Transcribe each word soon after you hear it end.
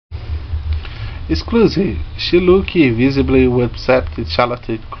Exclusive. She looked visibly upset.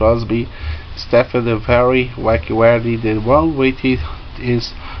 Charlotte Crosby staffed a very wacky the one waited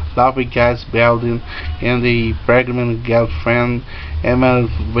is lovely gas building and the pregnant girlfriend Emma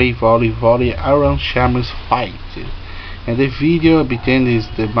volley around Shaman's fight. And the video between is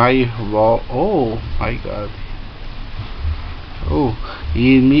the my wall. Oh my god. Oh,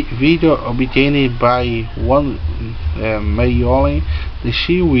 in video obtained by one Mayoli, the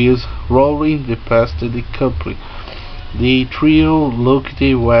she was rolling the past the couple. The trio looked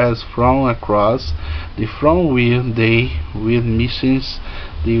west from across the front wheel they with missions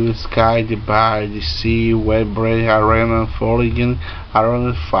the sky, the bar, the sea, Weber arena falling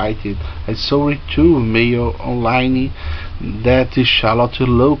around fighting. I saw it too, mail online that Charlotte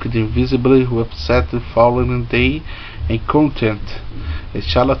looked visibly upset the following day and content.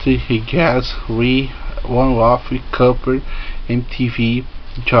 Charlotte he guess one of couple MTV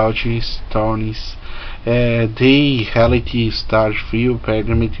George Stones. The reality star film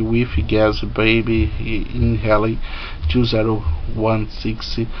pregnant with gas baby in Heli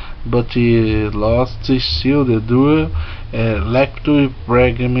 2016, but lost still the dual lecture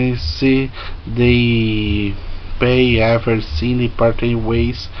pregnancy they pay ever seen the parting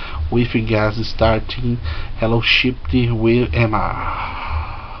ways with gas starting hello shipped with Emma.